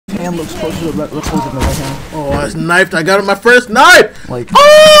hand looks closer to the right hand. Oh, I was knifed. I got my first knife. Like,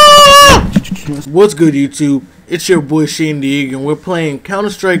 what's good, YouTube? It's your boy Shan Diego, and we're playing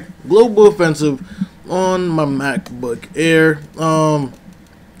Counter-Strike Global Offensive on my MacBook Air.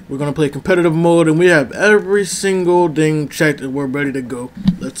 We're gonna play competitive mode, and we have every single thing checked, and we're ready to go.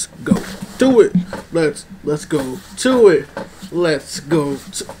 Let's go to it. Let's go to it. Let's go.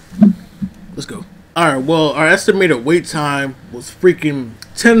 Let's go. Alright, well, our estimated wait time was freaking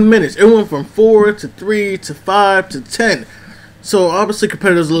 10 minutes. It went from 4 to 3 to 5 to 10. So, obviously,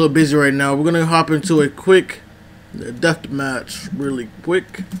 competitors a little busy right now. We're going to hop into a quick death match really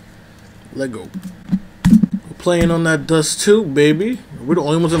quick. Let go. We're playing on that Dust 2, baby. We're the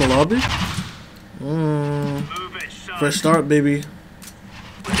only ones in the lobby? Fresh start, baby.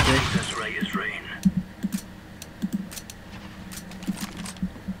 Okay.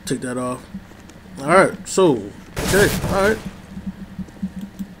 Take that off. Alright, so, okay, alright.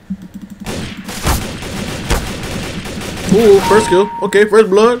 Ooh, first kill. Okay, first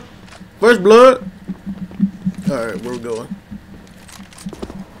blood. First blood. Alright, where we going?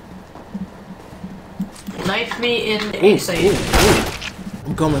 Knife me in a save.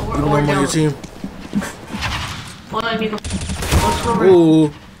 I'm coming, even though I'm on your team. Well, I mean,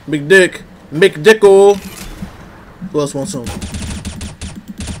 ooh, big dick. Big dicko. Who else wants some?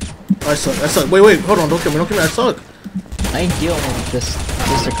 I suck. I suck. Wait, hold on. Don't kill me. Don't kill me. I suck. I ain't dealing with this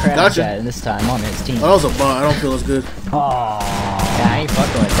Mr.krabs guy this time on his team. Oh, that was a bot. I don't feel as good. Aww. Yeah, I ain't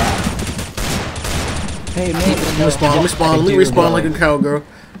fucking with that. Hey, man. Let me respawn like a cowgirl.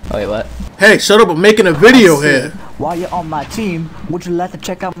 Oh, wait, what? Hey, shut up. I'm making a video here. While you're on my team, would you like to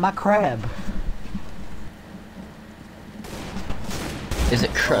check out my crab? Is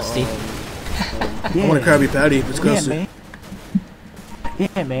it crusty? Yeah. I want a Krabby Patty if it's crusty.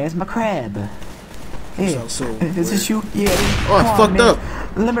 Yeah, man, it's my crab. Yeah, so is this you? Yeah. Oh, I fucked up.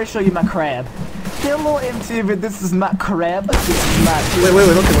 Let me show you my crab. Hello, MT, but this is my crab. This is my wait,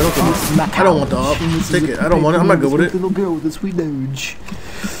 don't kill me. I don't want the op. Take it. I don't want it. I'm not good with it. Little girl with a sweet nose.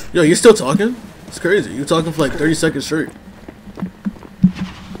 Yo, you still talking? It's crazy. You're talking for like 30 seconds straight.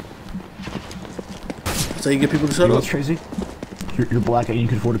 So you get people to shut up. What's crazy? You're black and you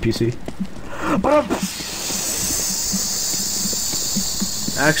can afford a PC.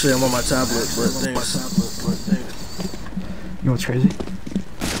 Actually, I'm on my tablet, but thanks. You know what's crazy?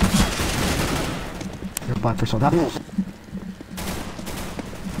 You're black for some apples.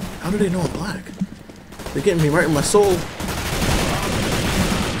 How do they know I'm black? They're getting me right in my soul.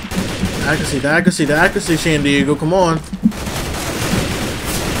 The accuracy, Shan Diego, come on.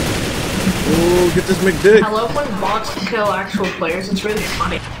 Oh, get this McDick. I love when bots kill actual players. It's really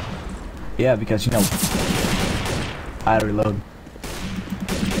funny. Yeah, because, you know, I reload.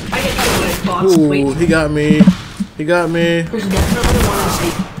 Ooh, he got me. He got me. There's definitely one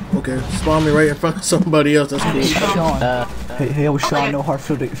on okay, spawn me right in front of somebody else. That's cool. Sean, hey, yo, Sean, no hard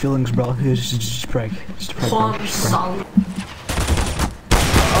feelings, bro. It's just a prank. Just a prank, bro. Just a prank.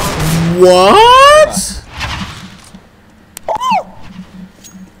 What?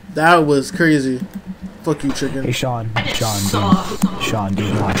 That was crazy. Fuck you, chicken. Hey, Sean,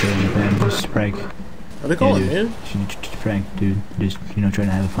 dude, watch it, man. Just a prank. Are they calling me? Just a prank, dude. Just, you know, trying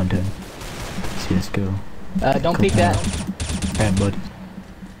to have a fun time. Let's go. Don't peek that. Alright, bud.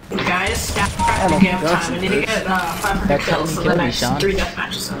 Guys, staff practice game time. We need to get 500 kills for the next 3 death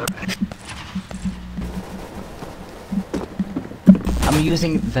matches. I'm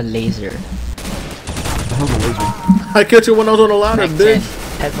using the laser. The hell's a laser? I killed you when I was on the ladder, bitch.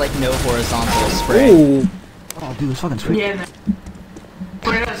 Has like no horizontal spray. Ooh. Oh, dude, it's fucking sweet. Yeah, man.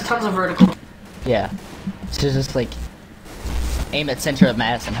 It has tons of vertical. Yeah. So just like aim at center of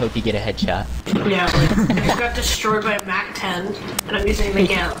mass and hope you get a headshot. Yeah, like, I got destroyed by a Mac 10, and I'm using the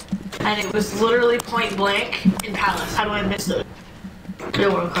gun, and it was literally point blank in Palace. How do I miss it?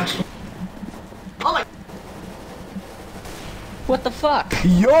 Real world question. Oh my. What the fuck?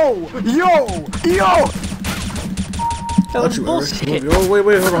 Yo! That was bullshit. Oh,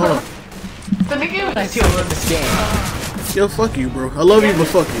 wait, hold on. The beginning I was feel about this game. Yo, fuck you, bro. I love you, but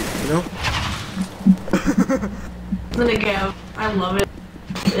fuck you, you know? The game, I love it.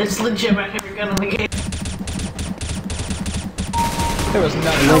 It's legit my favorite gun in the game. There was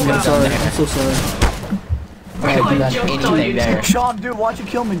nothing. I'm sorry. I'm so sorry. I couldn't do anything there. Sean, dude, why'd you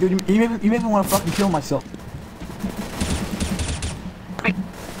kill me, dude? You made me want to fucking kill myself.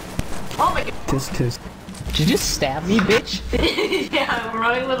 Oh my god. Tisk. Did you just stab me, bitch? Yeah, I'm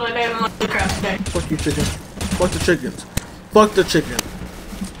running with my name like the crap stick. Fuck you, chicken. Fuck the chickens. Fuck the chicken.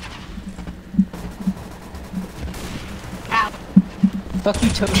 Ow. Fuck you,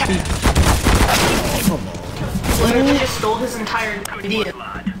 Toasty. Come on. Literally just stole his entire idea.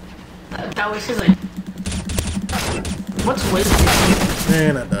 That was his idea. What's wisdom?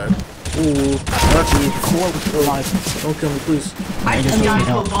 Man, I died. Ooh, got you. Don't kill me, please. I just died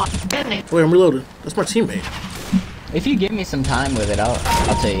to a bot. Wait, I'm reloading. That's my teammate. If you give me some time with it, I'll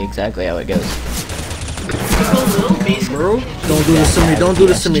tell you exactly how it goes. Bro, don't do this to me. Don't do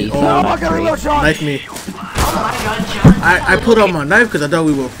this to me. Oh, knife me. Oh my god, John. I put out my knife because I thought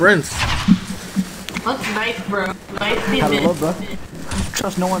we were friends. Let's knife, bro. Knife me, Hello, bro.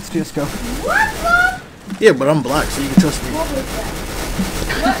 Trust no one's CSGO. Yeah, but I'm black, so you can trust me.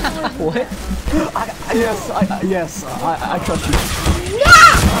 What? Yes, I trust you.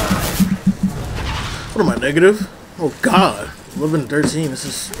 What am I, negative? Oh god. 11-13. This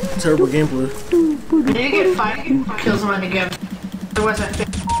is terrible gameplay. Did you get 5 kills on again? There wasn't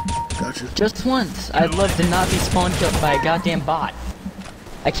 50. Gotcha. Just once. I'd love to not be spawn killed by a goddamn bot.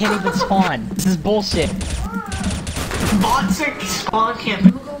 I can't even spawn. This is bullshit. Bots are spawn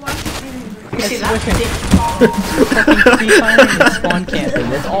camping. You see that? Fucking free firing and spawn camping.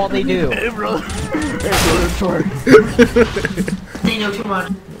 That's all they do. Hey, bro. They know too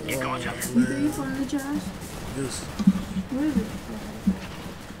much. Yes.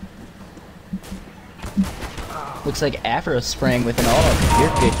 Looks like Afro sprang with an all.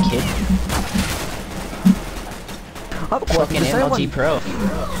 You're good, kid. Fucking MLG Pro.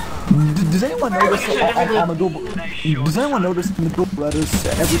 Does anyone notice on the Google? Does anyone notice in the Google letters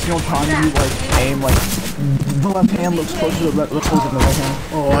every single time you like aim, like the left hand looks closer to the right, looks closer to the right hand?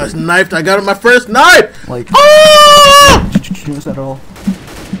 Oh, I was knifed. I got my first knife. Like, Oh! did you notice that at all?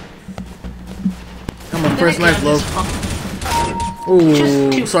 Got my first knife, love.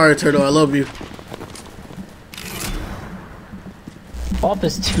 Ooh, sorry, Turtle. I love you. Op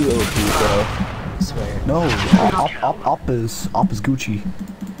is too OP, bro. I swear. No, op is Gucci.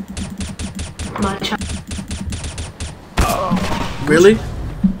 Really?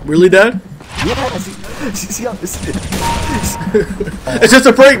 Really, Dad? Yeah, see how this It's just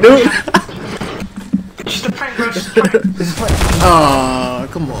a prank, dude. Just a prank, bro. Just a prank. This is prank. Aw,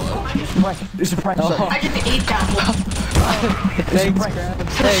 come on. This is prank. I just ate that one. Thanks,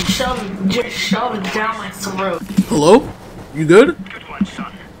 Krabs. Just shove it down my throat. Hello? You good?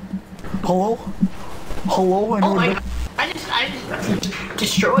 Hello? Hello? Oh my god. I just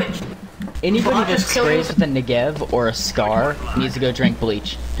destroyed. Anybody that just killed sprays me. with a Negev or a Scar needs to go drink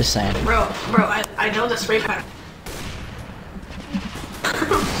bleach. Just saying. Bro, I know the spray pattern.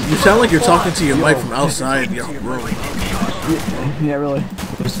 You sound like you're talking to your mic from outside your room. Yeah, really.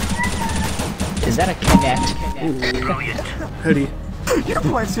 Is that a connect? Hetty. You're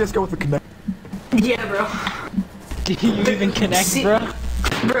playing CSGO with the Connect. Yeah, bro. Do you even connect, bro?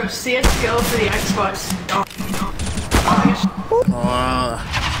 Bro, CSGO for the Xbox.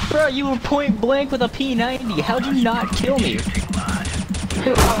 Bro, you were point blank with a P90. How'd you not kill me? Get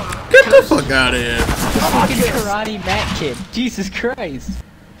the fuck out of here. Fucking karate Matt kid. Jesus Christ.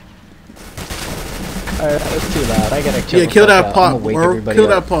 Alright, that was too loud. I gotta chill. Yeah, kill that pot, bro. Kill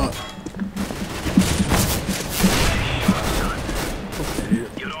that pot.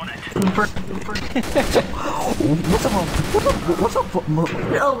 What's up?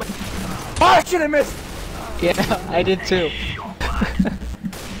 Oh shit, I missed! Yeah, I did too.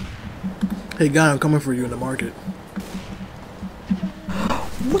 Hey, guy, I'm coming for you in the market.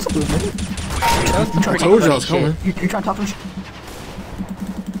 What's up, man? I told you I was coming. You trying to talk to me?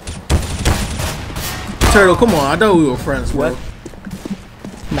 Turtle, come on. I thought we were friends, bro.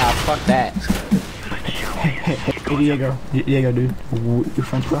 Nah, fuck that. Hey, Diego, dude. Your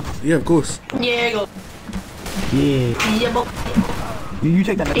friends, bro? Yeah, of course. Yeah, go. Yeah. Yeah, bro. You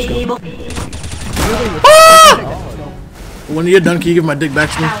take that next Yeah, go. bro. When you're done, can you give my dick back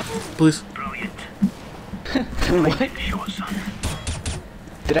to me, please? What?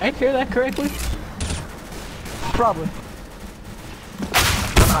 Did I hear that correctly? Probably.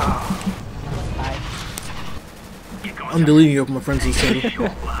 I'm deleting you off my friends list. Turtle.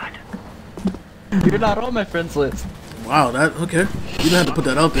 You're not on my friends list. Wow, that okay. You didn't have to put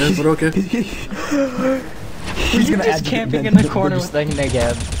that out there, but okay. Were you just camping in the corner with like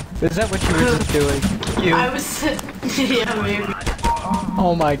Negev? Is that what you were just doing? You. I was. Yeah, maybe.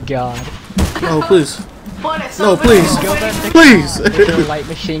 Oh my god. Oh, please. But it's No, so please. Go back to Please. with your light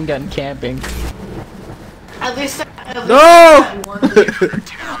machine gun camping. At least No!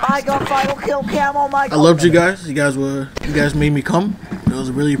 I got final kill cam on my. I loved you guys. You guys made me come. I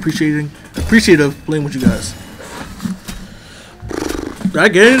was really appreciative playing with you guys. Did I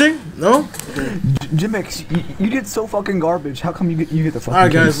get anything? No? Okay. Jimmix, you did so fucking garbage. How come you get the fucking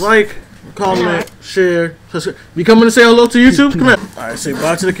Alright guys, case? like, comment, share, subscribe. You coming to say hello to YouTube? Come here. Alright, say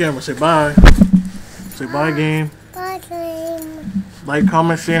bye to the camera. Say bye. Say bye, game. Bye, game. Like,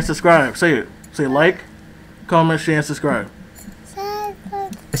 comment, share, and subscribe. Say it. Say like, comment, share, and subscribe.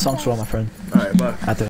 It's song my friend. Alright, bye. After